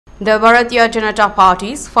The Bharatiya Janata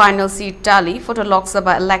Party's final seat tally for the Lok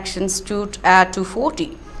Sabha election stood at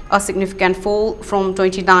 240, a significant fall from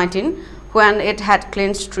 2019 when it had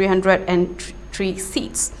clinched 303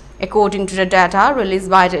 seats, according to the data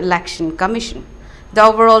released by the Election Commission. The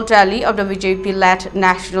overall tally of the BJP-led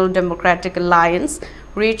National Democratic Alliance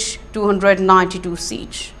reached 292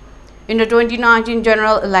 seats. In the 2019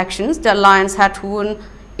 general elections, the alliance had won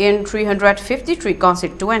in 353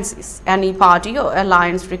 constituencies. Any party or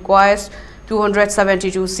alliance requires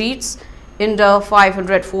 272 seats in the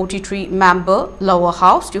 543-member lower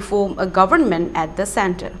house to form a government at the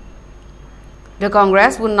center. The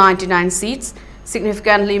Congress won 99 seats,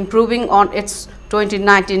 significantly improving on its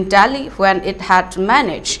 2019 tally when it had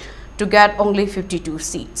managed to get only 52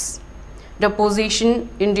 seats. The opposition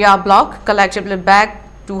India bloc collectively bagged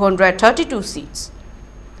 232 seats.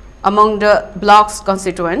 Among the bloc's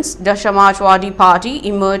constituents, the Samajwadi Party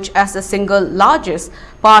emerged as the single largest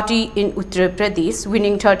party in Uttar Pradesh,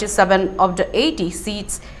 winning 37 of the 80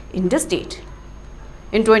 seats in the state.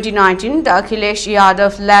 In 2019, the Akhilesh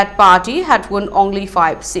Yadav-led party had won only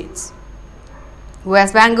 5 seats.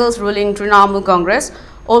 West Bengal's ruling Trinamool Congress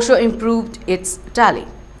also improved its tally.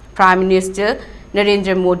 Prime Minister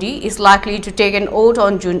Narendra Modi is likely to take an oath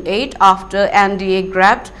on June 8 after NDA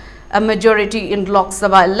grabbed a majority in Lok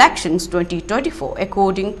Sabha elections 2024,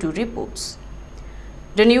 according to reports.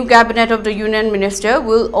 The new cabinet of the Union Minister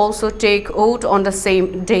will also take oath on the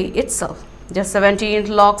same day itself. The 17th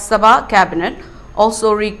Lok Sabha cabinet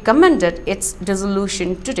also recommended its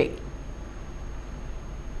dissolution today.